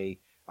been a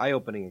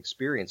eye-opening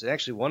experience. And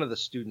actually, one of the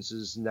students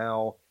is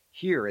now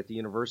here at the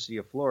University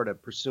of Florida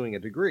pursuing a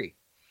degree.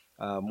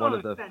 One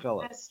of the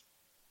fellows.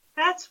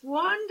 That's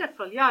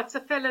wonderful. Yeah, it's the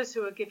fellows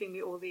who are giving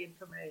me all the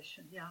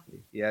information. Yeah.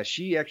 Yeah,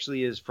 she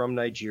actually is from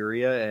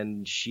Nigeria,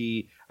 and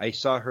I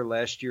saw her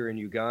last year in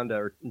Uganda,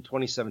 or in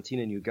 2017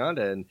 in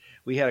Uganda, and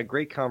we had a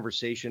great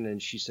conversation, and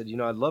she said,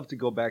 I'd love to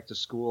go back to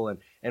school,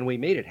 and we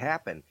made it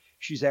happen.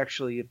 She's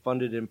actually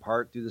funded in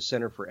part through the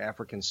Center for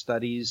African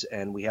Studies,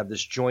 and we have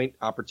this joint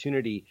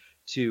opportunity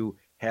to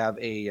have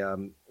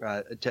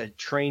to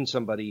train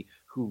somebody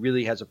who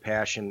really has a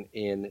passion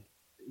in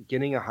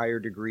getting a higher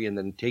degree and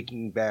then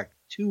taking back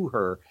to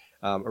her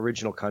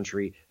original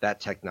country that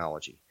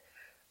technology.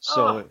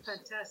 So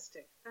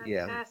fantastic.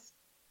 Yeah.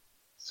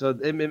 So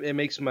it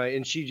makes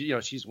and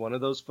she's one of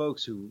those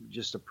folks who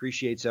just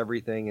appreciates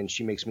everything, and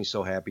she makes me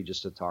so happy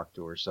just to talk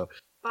to her. So.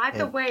 By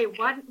the way,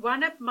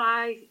 one of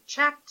my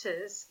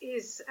chapters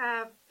is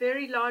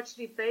very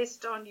largely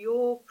based on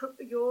your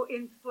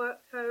info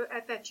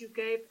that you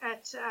gave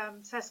at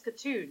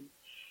Saskatoon.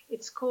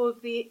 It's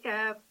called The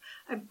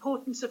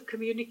Importance of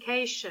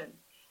Communication,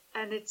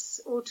 and it's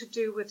all to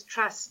do with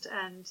trust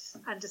and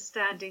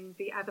understanding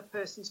the other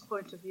person's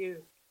point of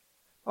view.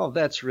 Oh,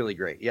 that's really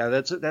great. Yeah,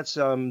 that's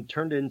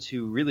turned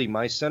into really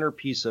my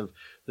centerpiece of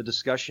the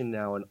discussion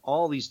now, and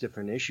all these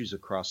different issues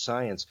across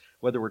science,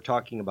 whether we're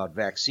talking about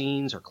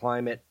vaccines or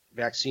climate.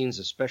 Vaccines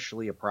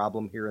especially a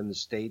problem here in the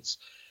States.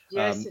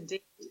 Yes,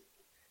 indeed.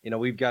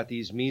 We've got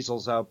these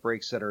measles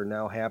outbreaks that are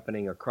now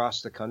happening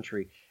across the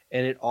country,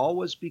 and it all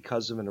was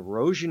because of an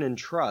erosion in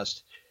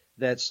trust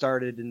that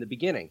started in the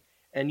beginning.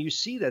 And you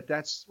see that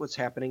that's what's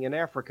happening in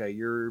Africa.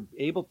 You're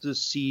able to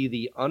see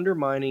the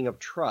undermining of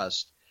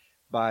trust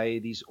by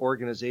these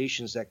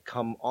organizations that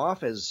come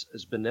off as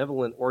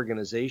benevolent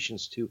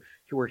organizations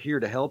who are here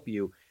to help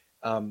you,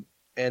 and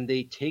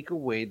they take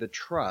away the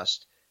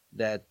trust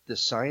that the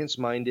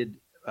science-minded,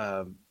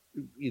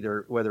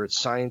 either whether it's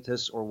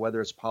scientists or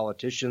whether it's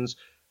politicians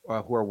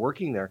who are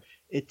working there,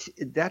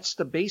 that's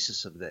the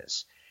basis of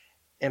this.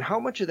 And how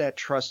much of that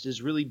trust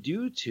is really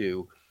due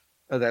to,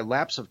 that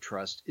lapse of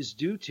trust is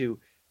due to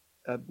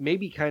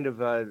maybe kind of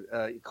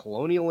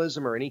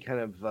colonialism or any kind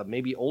of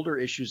maybe older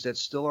issues that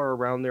still are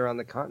around there on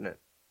the continent.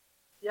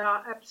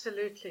 Yeah,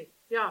 absolutely.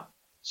 Yeah.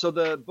 So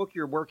the book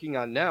you're working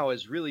on now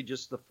is really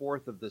just the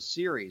fourth of the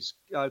series.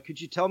 Could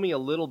you tell me a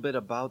little bit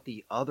about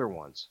the other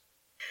ones?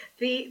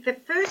 The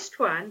first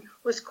one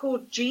was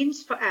called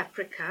Genes for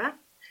Africa.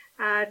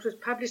 It was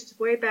published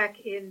way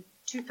back in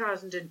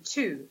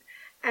 2002,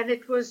 and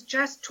it was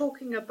just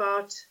talking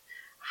about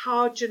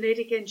how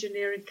genetic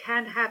engineering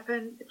can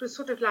happen. It was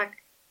sort of like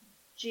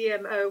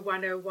GMO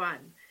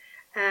 101,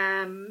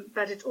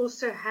 but it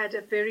also had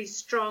a very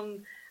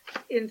strong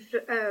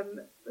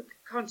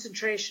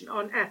concentration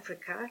on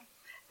Africa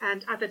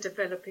and other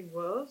developing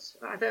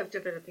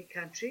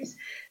countries.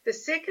 The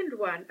second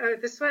one,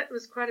 this one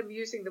was quite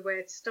amusing the way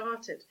it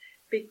started,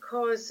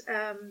 because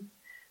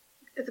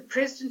the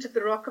president of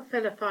the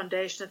Rockefeller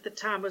Foundation at the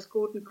time was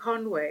Gordon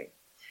Conway,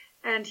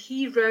 and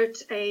he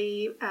wrote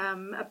a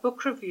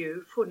book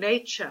review for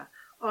Nature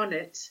on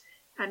it.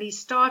 And he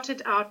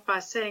started out by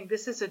saying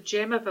this is a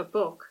gem of a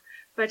book,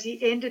 but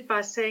he ended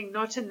by saying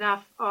not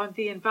enough on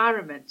the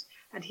environment,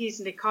 and he's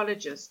an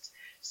ecologist.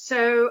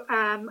 So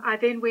I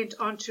then went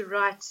on to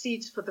write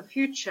Seeds for the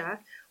Future,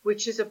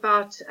 which is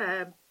about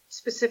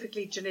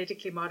specifically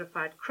genetically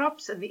modified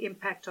crops and the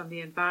impact on the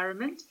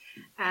environment,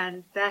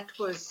 and that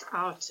was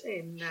out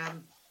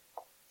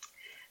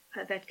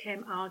that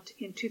came out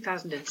in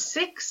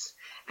 2006,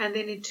 and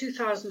then in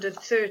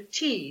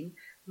 2013.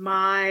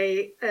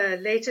 My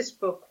latest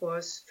book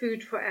was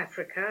Food for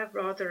Africa,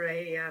 rather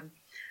an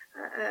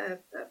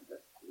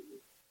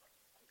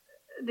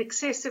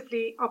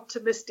excessively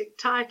optimistic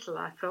title,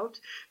 I felt,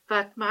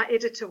 but my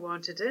editor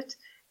wanted it,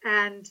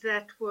 and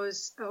that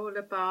was all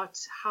about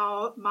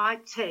how my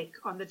take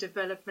on the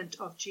development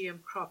of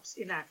GM crops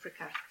in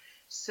Africa.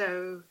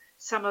 So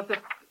some of the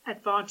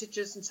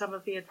advantages and some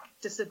of the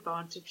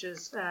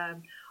disadvantages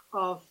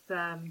of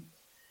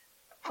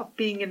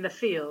being in the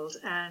field,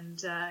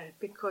 and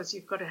because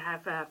you've got to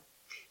have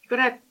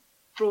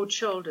broad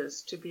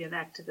shoulders to be an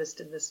activist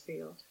in this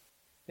field.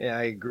 Yeah,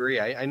 I agree.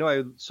 I know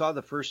I saw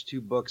the first two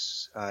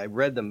books. I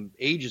read them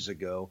ages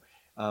ago,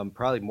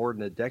 probably more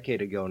than a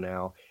decade ago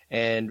now,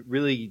 and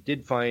really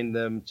did find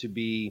them to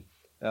be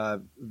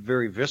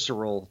very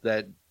visceral.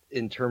 That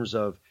in terms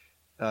of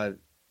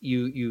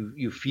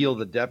you feel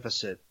the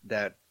deficit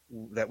that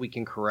we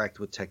can correct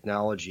with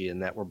technology,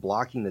 and that we're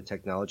blocking the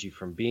technology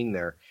from being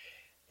there.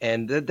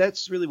 And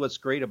that's really what's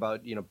great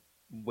about,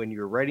 when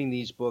you're writing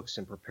these books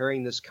and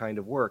preparing this kind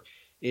of work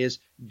is,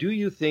 do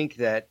you think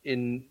that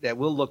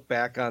we'll look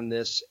back on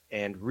this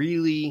and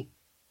really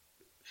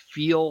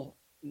feel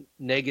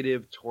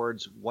negative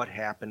towards what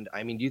happened?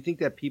 I mean, do you think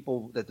that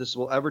this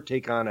will ever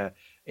take on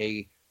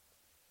a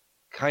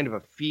kind of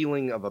a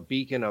feeling of a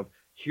beacon of,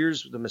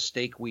 here's the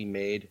mistake we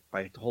made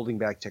by holding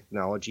back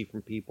technology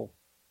from people?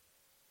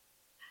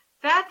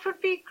 That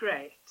would be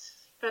great,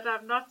 but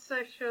I'm not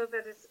so sure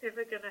that it's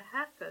ever going to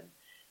happen,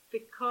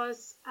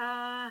 because,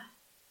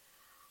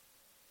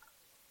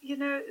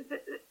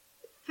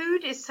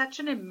 food is such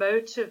an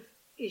emotive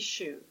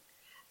issue.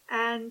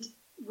 And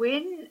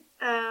when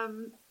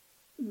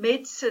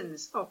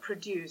medicines are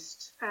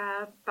produced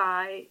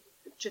by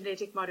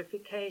genetic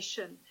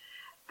modification,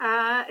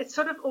 it's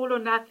sort of all or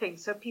nothing,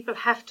 so people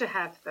have to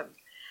have them.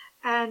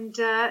 And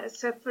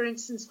so, for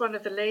instance, one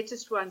of the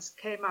latest ones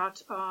came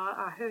out,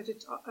 I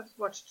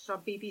watched it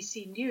on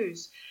BBC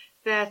News,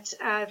 that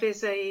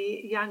there's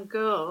a young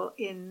girl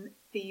in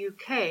the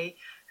UK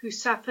who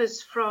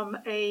suffers from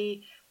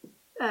a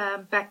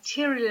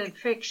bacterial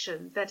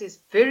infection that is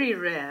very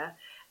rare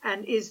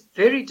and is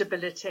very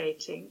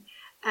debilitating,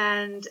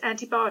 and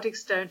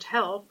antibiotics don't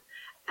help.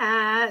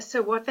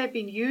 So what they've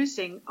been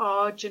using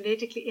are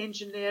genetically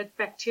engineered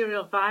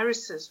bacterial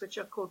viruses, which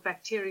are called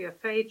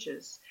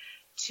bacteriophages,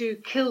 to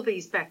kill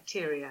these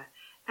bacteria.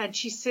 And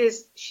she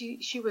says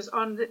she was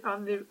on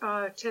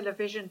the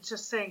television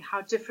just saying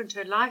how different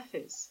her life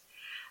is.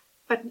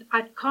 But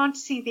I can't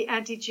see the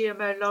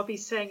anti-GMO lobby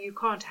saying you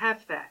can't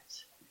have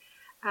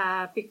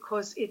that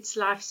because it's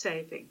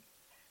life-saving.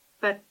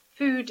 But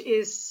food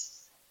is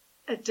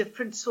a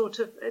different sort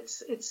of,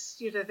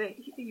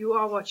 you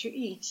are what you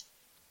eat.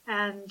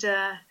 And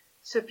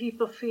so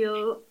people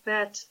feel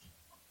that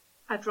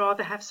I'd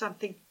rather have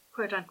something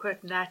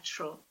quote-unquote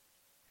natural.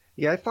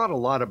 Yeah, I thought a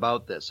lot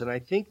about this, and I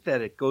think that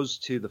it goes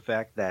to the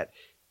fact that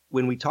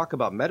when we talk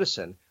about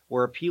medicine,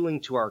 we're appealing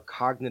to our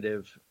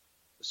cognitive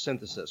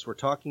synthesis. We're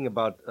talking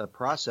about a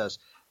process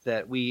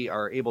that we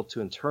are able to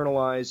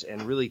internalize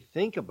and really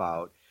think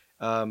about,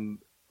 and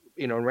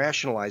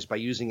rationalize by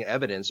using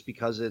evidence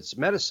because it's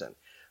medicine.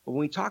 But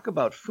when we talk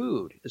about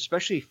food,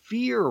 especially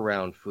fear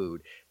around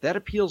food, that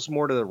appeals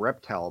more to the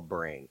reptile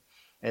brain.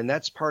 And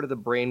that's part of the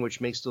brain which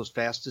makes those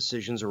fast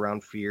decisions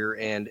around fear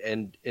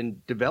and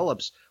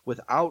develops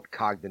without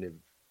cognitive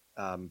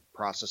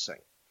processing.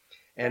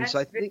 And that's so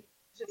I think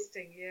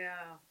interesting,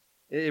 yeah.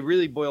 It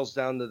really boils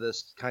down to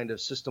this kind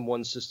of system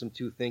one, system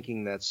two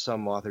thinking that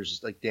some authors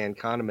like Dan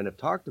Kahneman have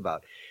talked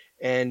about.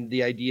 And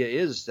the idea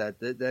is that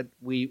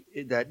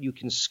you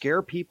can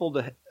scare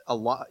people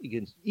you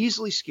can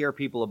easily scare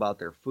people about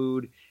their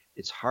food.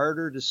 It's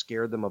harder to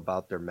scare them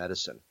about their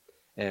medicine.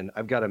 And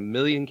I've got a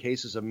million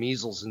cases of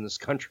measles in this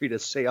country to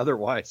say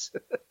otherwise.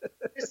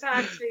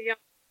 Precisely, yeah.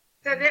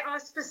 So there are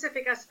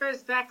specific, I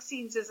suppose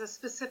vaccines is a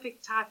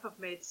specific type of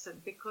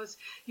medicine because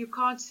you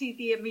can't see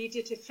the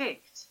immediate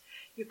effect.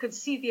 You can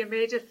see the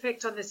immediate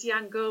effect on this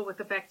young girl with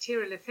a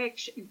bacterial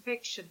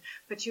infection,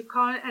 but you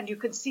can't, and you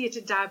can see it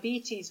in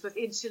diabetes with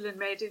insulin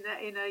made in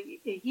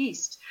a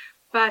yeast.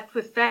 But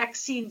with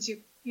vaccines,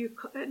 you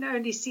can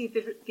only see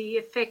the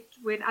effect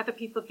when other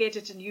people get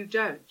it and you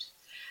don't.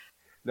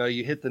 No,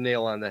 you hit the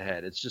nail on the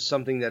head. It's just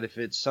something that if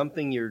it's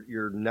something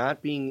you're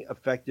not being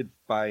affected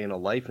by in a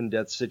life and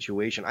death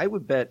situation, I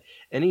would bet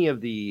any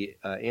of the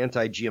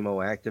anti-GMO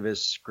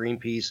activists,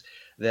 Greenpeace,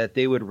 that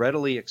they would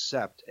readily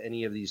accept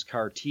any of these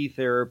CAR T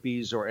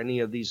therapies or any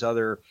of these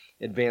other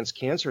advanced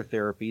cancer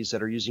therapies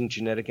that are using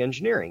genetic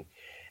engineering.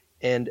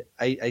 And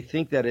I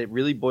think that it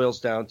really boils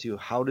down to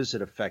how does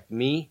it affect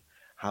me?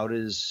 How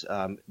does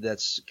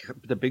that's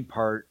the big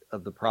part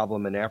of the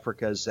problem in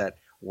Africa is that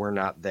we're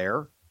not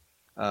there.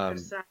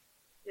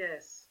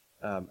 Yes.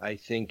 I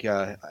think,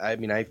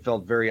 I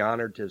felt very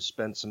honored to have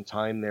spent some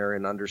time there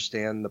and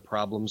understand the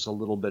problems a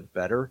little bit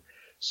better.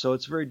 So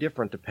it's very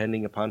different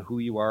depending upon who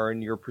you are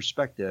and your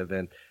perspective.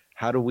 And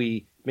how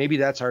do maybe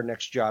that's our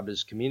next job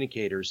as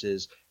communicators,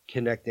 is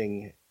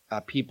connecting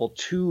people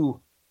to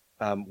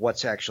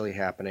what's actually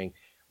happening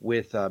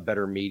with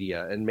better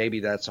media. And maybe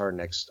that's our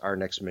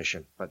next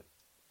mission. But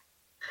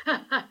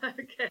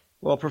Okay.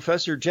 Well,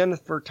 Professor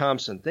Jennifer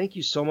Thompson, thank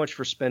you so much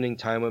for spending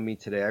time with me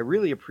today. I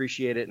really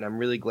appreciate it, and I'm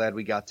really glad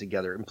we got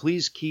together. And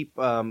please keep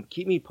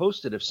me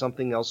posted if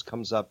something else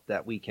comes up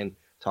that we can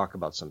talk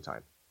about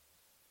sometime.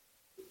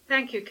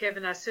 Thank you,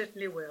 Kevin. I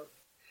certainly will.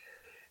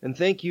 And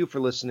thank you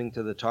for listening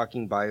to the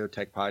Talking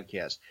Biotech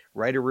podcast.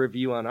 Write a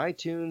review on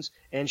iTunes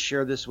and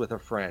share this with a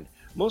friend.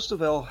 Most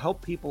of all,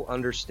 help people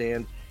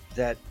understand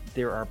that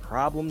there are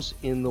problems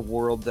in the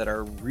world that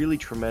are really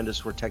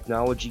tremendous where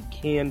technology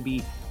can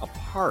be a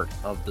part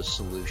of the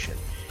solution.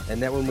 And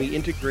that when we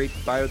integrate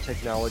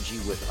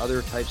biotechnology with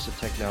other types of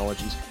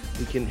technologies,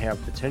 we can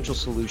have potential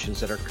solutions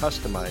that are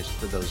customized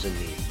for those in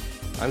need.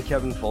 I'm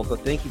Kevin Folka.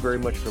 Thank you very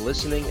much for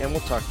listening, and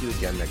we'll talk to you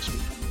again next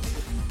week.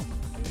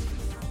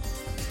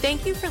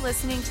 Thank you for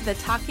listening to the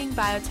Talking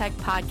Biotech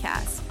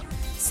podcast.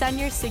 Send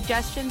your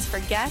suggestions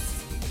for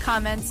guests,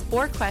 comments,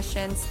 or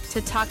questions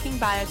to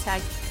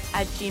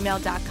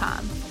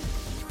talkingbiotech@gmail.com.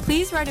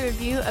 Please write a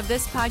review of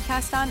this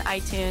podcast on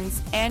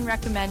iTunes and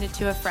recommend it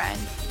to a friend.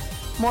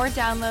 More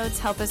downloads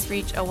help us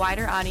reach a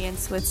wider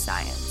audience with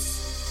science.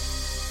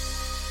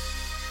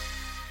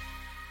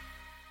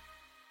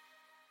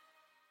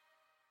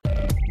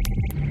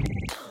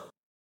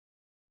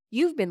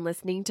 You've been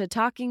listening to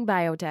Talking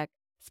Biotech,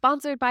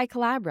 sponsored by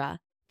Collabra,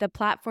 the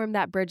platform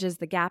that bridges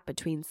the gap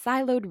between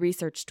siloed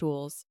research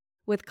tools.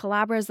 With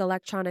Collabra's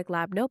electronic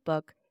lab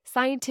notebook,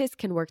 scientists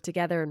can work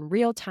together in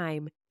real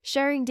time,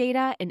 sharing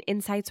data and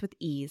insights with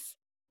ease.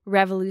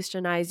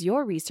 Revolutionize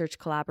your research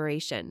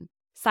collaboration.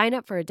 Sign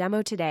up for a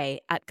demo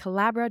today at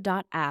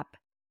collabra.app,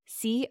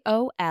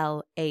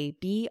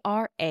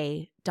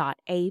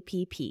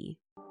 collabra.app.